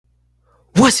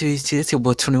What's your YouTube? It's your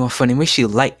boy 21 Funny. Make sure you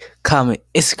like, comment,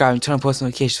 Instagram, and turn on post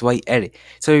notifications while you edit.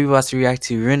 So we're about to react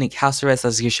to Runik house arrest.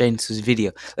 Let's get straight into this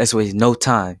video. Let's waste no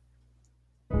time.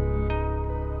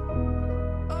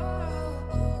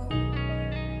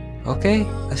 Okay,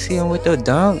 I see him with the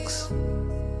dunks.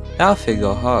 That outfit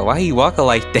go hard. Why he walking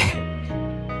like that?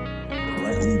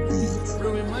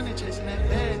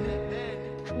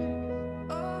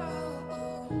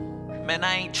 Man,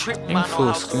 I ain't tripping In on full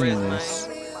no house screen arrest, this.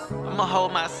 man. I'ma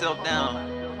hold myself down.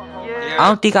 I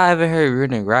don't think I ever heard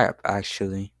Runik rap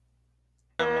actually.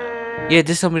 Yeah,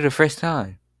 this will be the first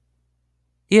time.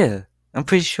 Yeah, I'm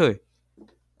pretty sure.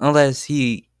 Unless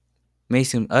he made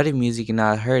some other music and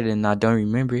I heard it and I don't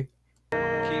remember. Keep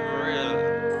it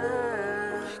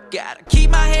real. Gotta keep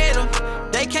my head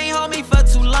up. They can't hold me for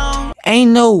too long.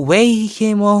 Ain't no way he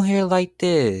came on here like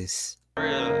this.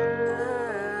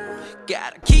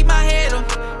 Gotta keep my head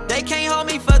up. They can't hold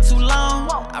me for too long.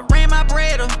 I ran my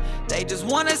bread up. They just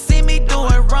wanna see me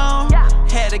doing wrong.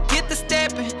 Had to get the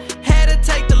stepping. Had to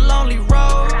take the lonely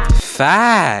road.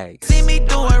 Facts. See me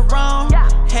doing wrong.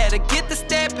 Had to get the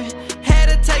stepping. Had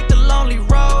to take the lonely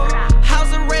road.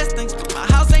 House arresting. My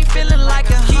house ain't feeling like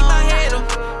a home. Keep my head up.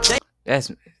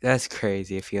 That's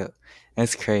crazy.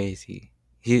 That's crazy.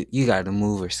 You gotta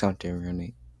move or something,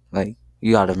 Runik. Like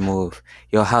you gotta move.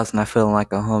 Your house not feeling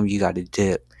like a home. You gotta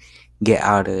dip. Get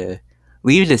out of there.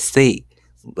 Leave the state.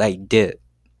 Like dip.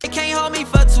 They can't hold me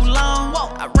for too long.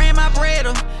 I ran my bread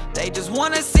up. They just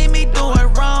wanna see me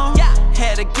doing wrong.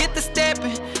 Had to get the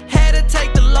stepping. Had to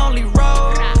take the lonely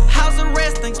road. House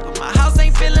arresting, but my house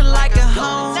ain't feeling like a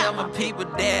home. Tell my people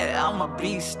that I'ma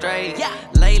be straight.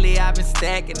 Lately I've been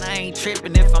stacking. I ain't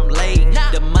tripping if I'm late.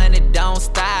 The money don't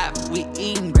stop. We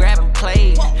eating, grabbing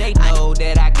plates. They know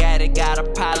that I got it. Got a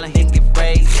pile and hit the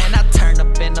brakes. And I turn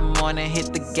up in the morning,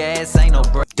 hit the gas. Ain't no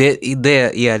break.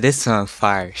 This song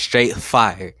fire, straight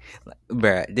fire,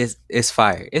 bruh. This is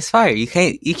fire. It's fire. You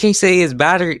can't say it's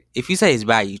bad. Or if you say it's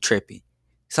bad, you tripping.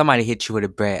 Somebody hit you with a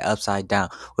bread upside down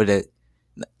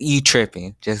you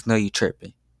tripping. Just know you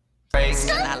tripping. And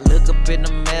I look up in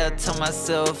the mirror to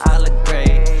myself, I look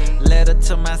great. Letter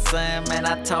to my son, man,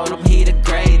 I told him he the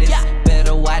greatest.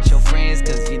 Better watch your friends,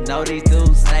 cause you know these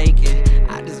dudes naked.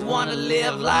 I just wanna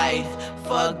live life.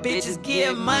 Fuck bitches,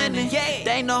 give money.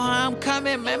 They know how I'm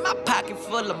coming, man, my pocket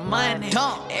full of money.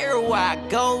 Everywhere I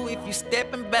go, if you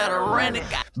stepping, better run it.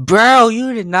 Bro,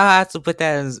 you did not have to put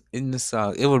that in the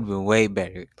song. It would have been way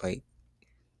better. Like,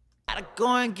 gotta go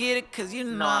and get it, cause you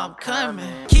know I'm coming.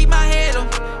 Keep my head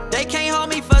up. They can't hold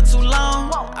me for too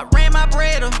long. I ran my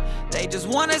bread up. They just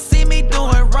wanna see me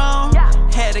doing wrong.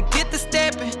 Had to get the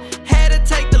stepping. Had to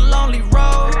take the lonely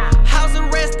road. House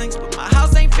arresting, but my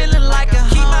house ain't feeling like a home.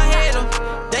 Keep my head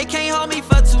up. They can't hold me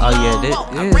for too long.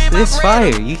 Oh yeah, this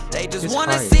fire. They just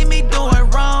wanna see me doing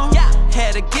wrong.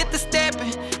 Had to get the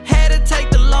stepping. Had to take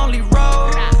the lonely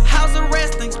road. House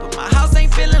arresting, but my house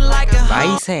ain't feeling like a home. Why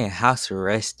are you saying house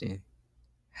arresting?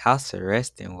 House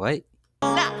arresting? What?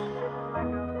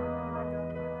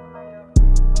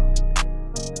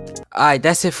 Alright,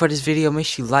 that's it for this video. Make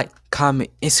sure you like, comment,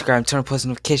 Instagram, turn on post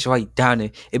notifications while you're down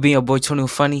there. It been your boy 21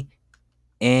 Funny.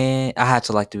 And I had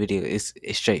to like the video. It's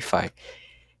straight fire.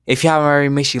 If you haven't already,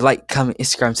 make sure you like, comment,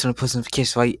 Instagram, turn on post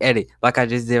notifications while you edit. Like I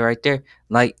just did right there.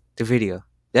 Like the video.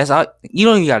 That's all. You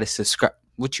don't even gotta subscribe.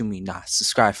 What you mean? Nah,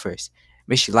 subscribe first.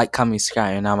 Make sure you like, comment,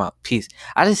 subscribe, and I'm out. Peace.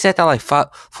 I just said that like 4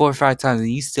 or 5 times and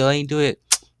you still ain't do it.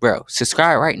 Bro,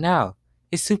 subscribe right now.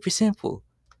 It's super simple.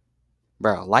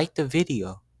 Bro, like the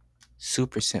video.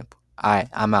 Super simple. Alright,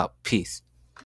 I'm out. Peace.